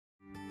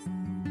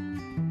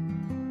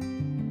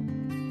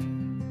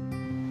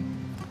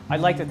I'd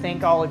like to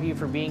thank all of you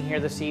for being here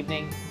this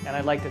evening, and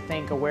I'd like to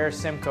thank Aware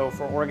Simcoe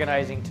for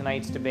organizing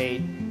tonight's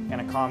debate and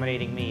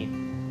accommodating me.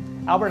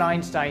 Albert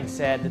Einstein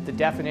said that the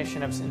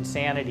definition of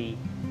insanity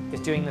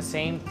is doing the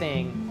same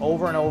thing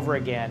over and over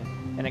again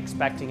and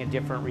expecting a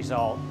different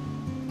result.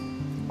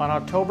 On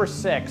October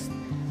 6th,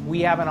 we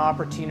have an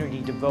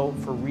opportunity to vote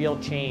for real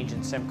change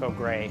in Simcoe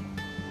Grey.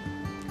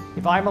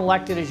 If I'm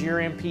elected as your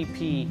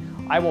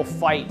MPP, I will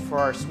fight for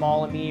our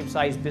small and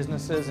medium-sized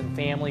businesses and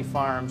family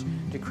farms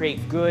to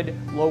create good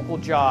local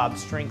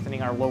jobs,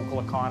 strengthening our local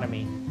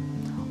economy.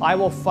 I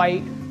will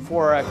fight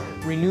for a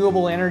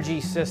renewable energy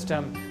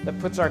system that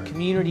puts our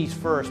communities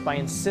first by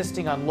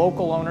insisting on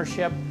local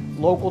ownership,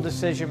 local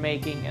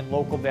decision-making, and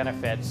local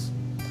benefits.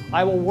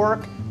 I will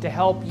work to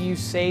help you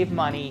save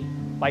money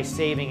by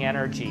saving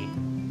energy.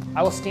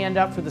 I will stand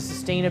up for the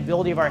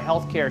sustainability of our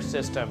healthcare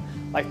system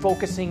by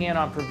focusing in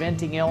on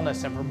preventing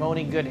illness and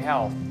promoting good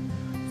health,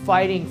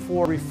 fighting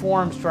for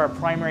reforms to our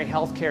primary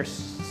healthcare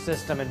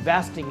system,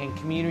 investing in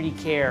community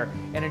care,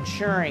 and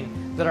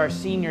ensuring that our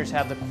seniors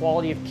have the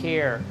quality of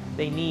care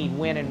they need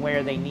when and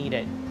where they need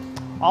it.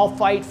 I'll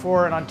fight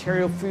for an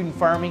Ontario food and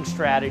farming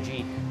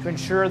strategy to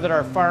ensure that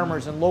our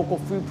farmers and local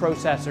food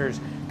processors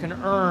can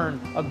earn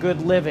a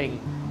good living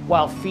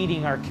while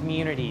feeding our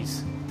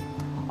communities.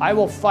 I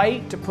will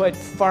fight to put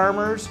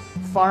farmers,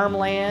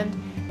 farmland,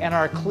 and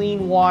our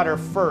clean water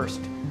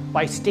first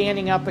by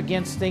standing up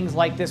against things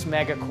like this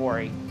mega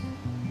quarry.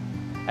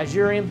 As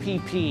your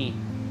MPP,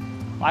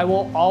 I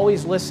will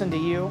always listen to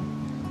you.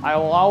 I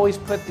will always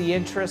put the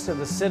interests of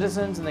the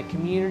citizens and the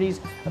communities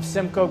of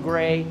Simcoe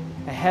Grey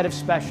ahead of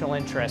special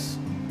interests.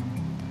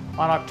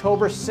 On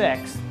October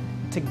 6th,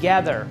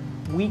 together,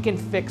 we can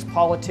fix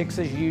politics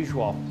as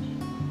usual.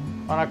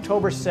 On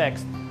October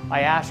 6th,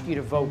 I ask you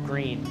to vote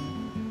green.